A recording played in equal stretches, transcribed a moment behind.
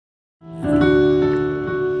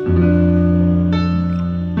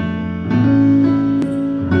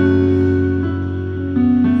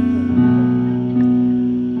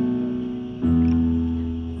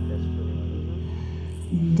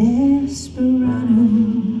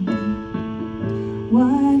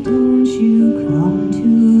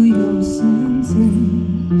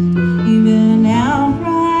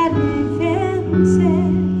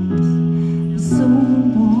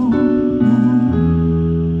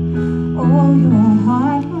Oh, you're a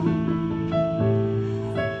hard one.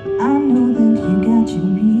 I know that you got your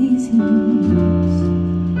reasons.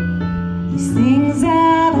 These things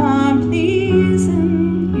that aren't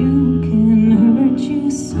pleasing, you can hurt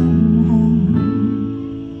you somehow.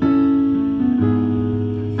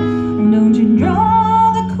 Don't you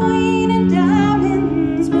draw the queen of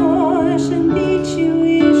diamonds, boy, she'll beat you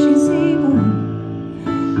if she's able.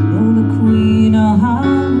 Though the queen of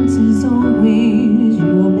hearts is always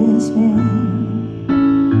your best man.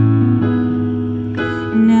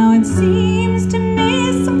 Now it seems to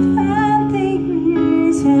me some fine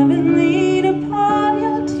things have been laid upon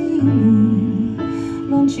your table,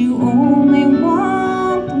 but you only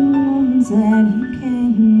want the ones that you can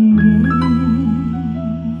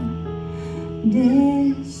get.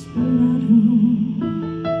 Desperado.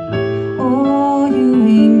 Oh, you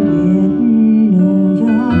ain't getting no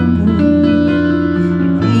younger.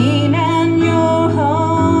 Your pain and your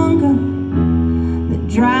hunger, the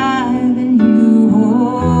driving you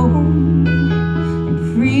home, and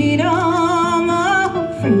freedom,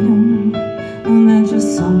 oh freedom, and that's just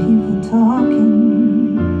some people talking.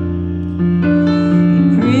 Your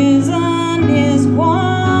prison is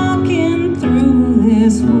walking through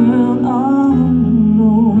this world all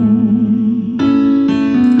alone.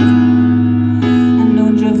 And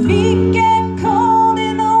don't your feet get cold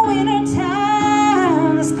in the winter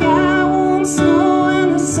time? The sky won't snow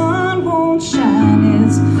and the sun won't shine.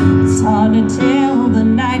 It's hard to tell the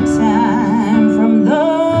nighttime from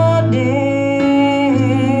the day.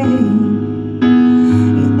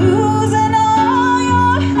 You're losing all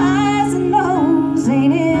your highs and lows.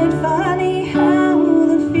 Ain't it funny how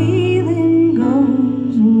the feeling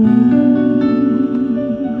goes away?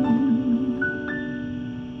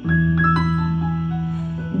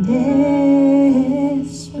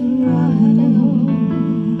 Desperado,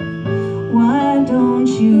 why don't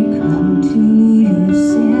you come to your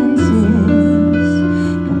senses?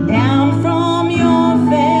 Come down from your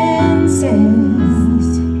fences.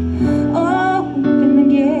 Open the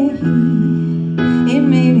gate, it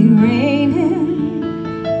may be raining,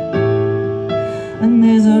 and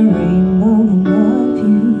there's a rainbow